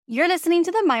You're listening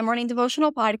to the My Morning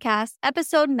Devotional Podcast,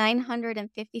 episode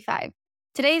 955.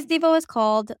 Today's Devo is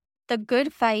called The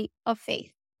Good Fight of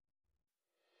Faith.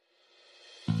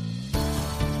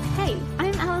 Hey,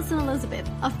 I'm Allison Elizabeth,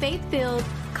 a faith-filled,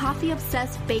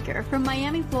 coffee-obsessed baker from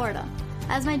Miami, Florida.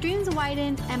 As my dreams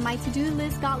widened and my to-do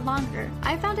list got longer,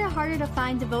 I found it harder to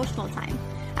find devotional time.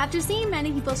 After seeing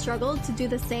many people struggle to do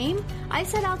the same, I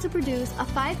set out to produce a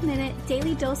 5-minute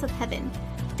daily dose of heaven.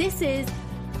 This is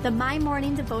the My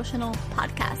Morning Devotional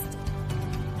Podcast.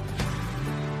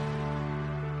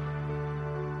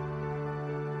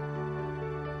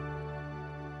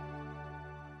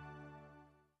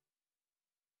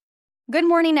 Good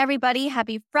morning, everybody.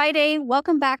 Happy Friday.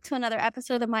 Welcome back to another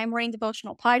episode of the My Morning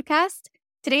Devotional Podcast.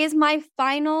 Today is my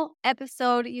final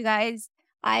episode, you guys.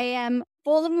 I am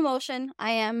full of emotion.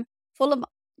 I am full of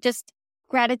just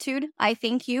gratitude. I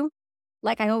thank you,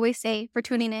 like I always say, for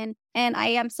tuning in. And I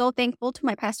am so thankful to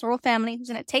my pastoral family who's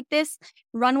going to take this,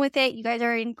 run with it. You guys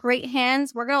are in great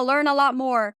hands. We're going to learn a lot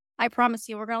more. I promise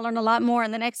you, we're going to learn a lot more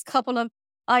in the next couple of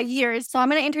years. So I'm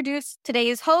going to introduce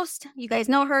today's host. You guys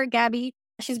know her, Gabby.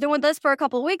 She's been with us for a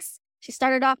couple of weeks. She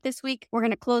started off this week. We're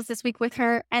going to close this week with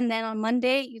her. And then on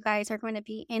Monday, you guys are going to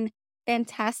be in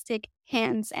fantastic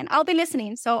hands. And I'll be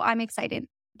listening, so I'm excited.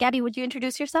 Gabby, would you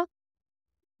introduce yourself?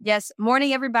 Yes.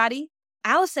 Morning, everybody.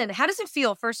 Allison, how does it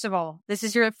feel, first of all? This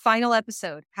is your final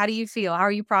episode. How do you feel? How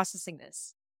are you processing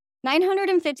this?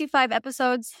 955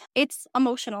 episodes. It's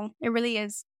emotional. It really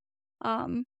is.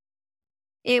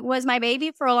 It was my baby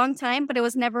for a long time, but it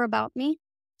was never about me.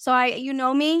 So you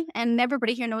know me, and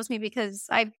everybody here knows me because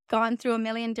I've gone through a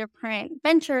million different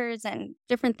ventures and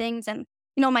different things. And,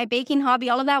 you know, my baking hobby,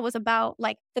 all of that was about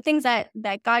like the things that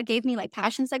God gave me, like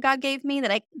passions that God gave me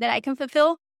that I can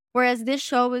fulfill. Whereas this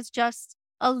show was just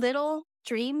a little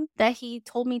dream that he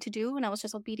told me to do, and I was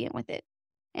just obedient with it.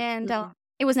 And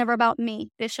it was never about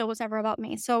me. This show was never about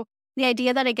me. So the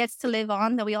idea that it gets to live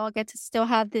on, that we all get to still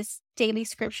have this daily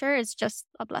scripture is just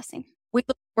a blessing. We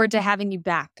look forward to having you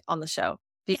back on the show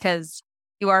because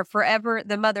you are forever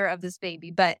the mother of this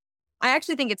baby. But I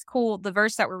actually think it's cool, the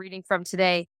verse that we're reading from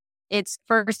today, it's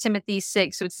 1 Timothy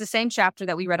 6. So it's the same chapter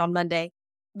that we read on Monday,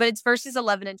 but it's verses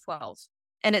 11 and 12.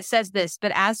 And it says this,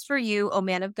 "But as for you, O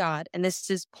man of God," and this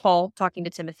is Paul talking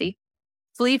to Timothy,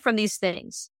 "flee from these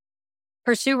things.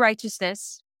 Pursue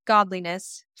righteousness,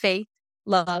 godliness, faith,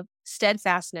 love,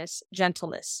 steadfastness,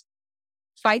 gentleness.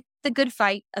 Fight the good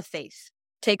fight of faith.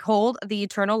 Take hold of the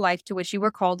eternal life to which you were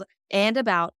called and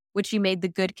about which you made the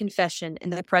good confession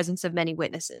in the presence of many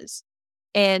witnesses."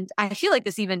 And I feel like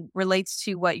this even relates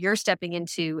to what you're stepping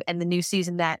into and the new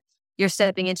season that you're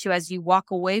stepping into as you walk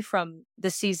away from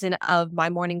the season of My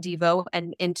Morning Devo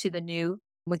and into the new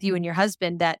with you and your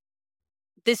husband, that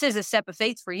this is a step of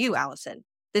faith for you, Allison.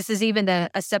 This is even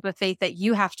a step of faith that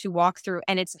you have to walk through,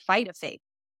 and it's a fight of faith.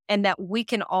 And that we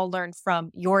can all learn from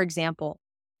your example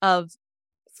of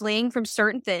fleeing from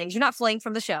certain things. You're not fleeing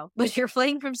from the show, but you're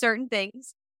fleeing from certain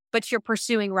things, but you're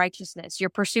pursuing righteousness. You're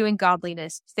pursuing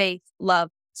godliness, faith, love,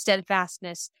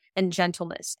 steadfastness, and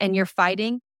gentleness. And you're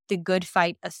fighting the good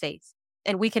fight of faith.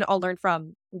 And we can all learn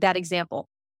from that example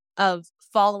of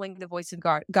following the voice of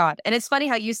God. And it's funny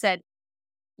how you said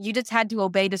you just had to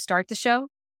obey to start the show.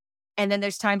 And then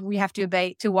there's times we have to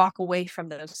obey to walk away from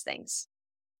those things.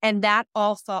 And that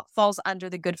all falls under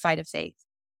the good fight of faith.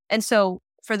 And so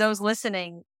for those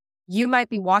listening, you might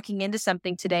be walking into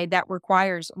something today that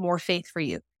requires more faith for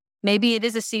you. Maybe it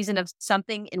is a season of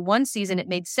something. In one season, it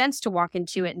made sense to walk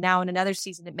into it. Now in another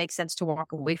season, it makes sense to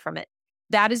walk away from it.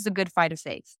 That is the good fight of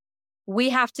faith. We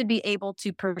have to be able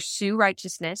to pursue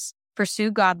righteousness, pursue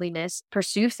godliness,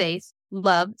 pursue faith,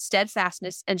 love,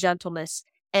 steadfastness, and gentleness,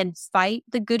 and fight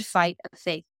the good fight of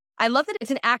faith. I love that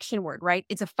it's an action word, right?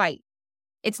 It's a fight.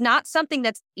 It's not something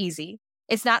that's easy.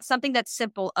 It's not something that's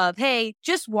simple of, hey,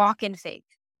 just walk in faith,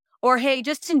 or hey,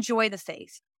 just enjoy the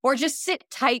faith, or just sit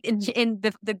tight in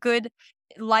the good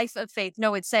life of faith.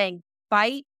 No, it's saying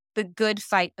fight the good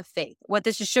fight of faith. What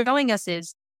this is showing us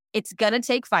is it's going to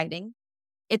take fighting.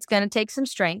 It's going to take some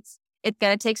strength. It's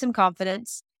going to take some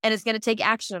confidence, and it's going to take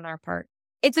action on our part.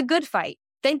 It's a good fight.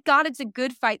 Thank God it's a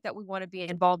good fight that we want to be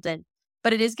involved in,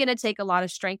 but it is going to take a lot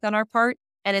of strength on our part,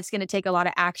 and it's going to take a lot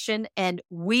of action. And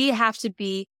we have to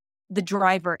be the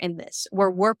driver in this,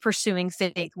 where we're pursuing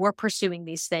faith. We're pursuing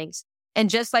these things. And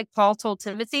just like Paul told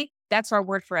Timothy, that's our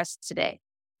word for us today,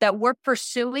 that we're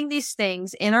pursuing these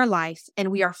things in our life, and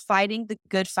we are fighting the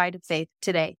good fight of faith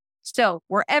today. So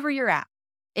wherever you're at,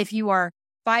 if you are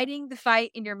fighting the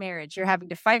fight in your marriage, you're having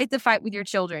to fight the fight with your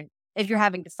children, if you're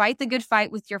having to fight the good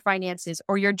fight with your finances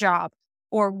or your job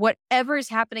or whatever is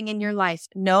happening in your life,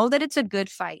 know that it's a good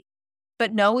fight,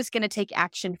 but know it's going to take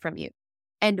action from you.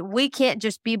 And we can't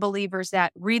just be believers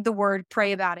that read the word,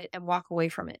 pray about it, and walk away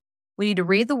from it. We need to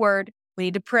read the word, we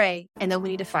need to pray, and then we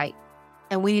need to fight.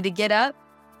 And we need to get up.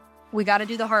 We got to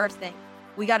do the hard thing.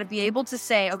 We got to be able to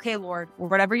say, okay, Lord,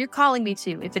 whatever you're calling me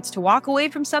to, if it's to walk away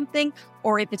from something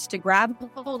or if it's to grab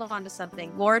hold on to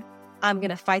something, Lord, I'm going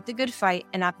to fight the good fight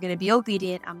and I'm going to be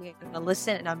obedient. I'm going to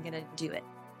listen and I'm going to do it.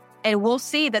 And we'll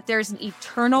see that there's an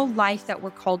eternal life that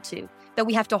we're called to, that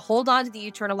we have to hold on to the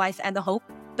eternal life and the hope,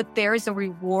 but there is a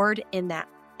reward in that.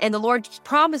 And the Lord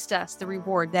promised us the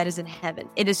reward that is in heaven.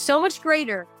 It is so much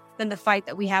greater than the fight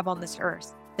that we have on this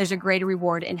earth. There's a greater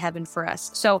reward in heaven for us.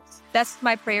 So that's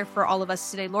my prayer for all of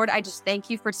us today. Lord, I just thank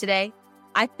you for today.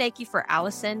 I thank you for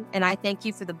Allison, and I thank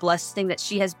you for the blessing that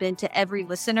she has been to every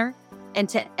listener and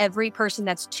to every person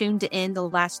that's tuned in the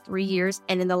last 3 years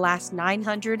and in the last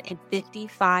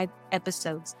 955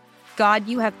 episodes. God,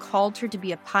 you have called her to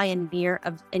be a pioneer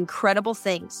of incredible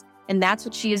things, and that's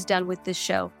what she has done with this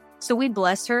show. So we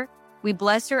bless her. We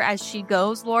bless her as she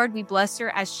goes, Lord. We bless her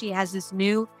as she has this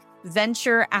new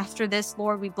venture after this,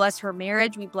 Lord. We bless her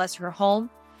marriage. We bless her home.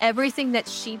 Everything that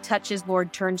she touches,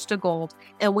 Lord, turns to gold.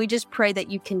 And we just pray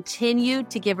that you continue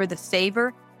to give her the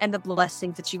favor and the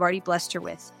blessings that you've already blessed her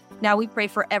with. Now we pray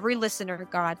for every listener,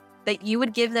 God, that you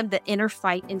would give them the inner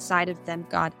fight inside of them,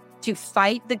 God, to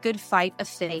fight the good fight of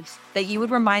faith, that you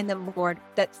would remind them, Lord,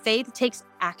 that faith takes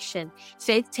action.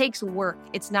 Faith takes work.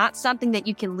 It's not something that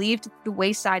you can leave to the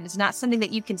wayside. It's not something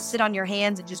that you can sit on your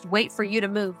hands and just wait for you to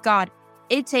move. God,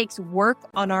 it takes work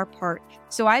on our part.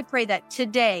 So I pray that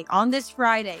today, on this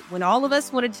Friday, when all of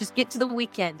us want to just get to the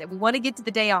weekend, that we want to get to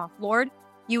the day off, Lord,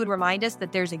 you would remind us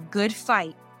that there's a good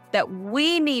fight that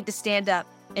we need to stand up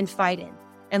and fight in.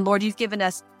 And Lord, you've given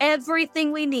us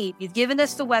everything we need. You've given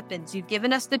us the weapons, you've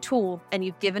given us the tool, and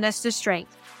you've given us the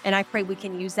strength. And I pray we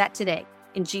can use that today.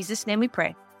 In Jesus' name we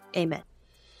pray. Amen.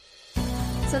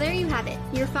 So there you have it,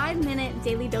 your 5-minute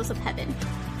daily dose of heaven.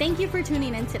 Thank you for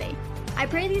tuning in today. I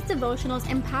pray these devotionals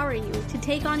empower you to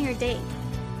take on your day.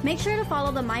 Make sure to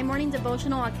follow the My Morning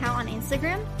Devotional account on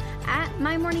Instagram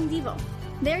 @MyMorningDevo.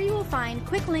 There you will find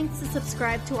quick links to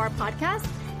subscribe to our podcast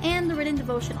and the written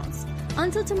devotionals.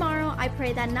 Until tomorrow, I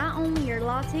pray that not only your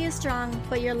latte is strong,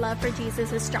 but your love for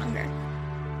Jesus is stronger.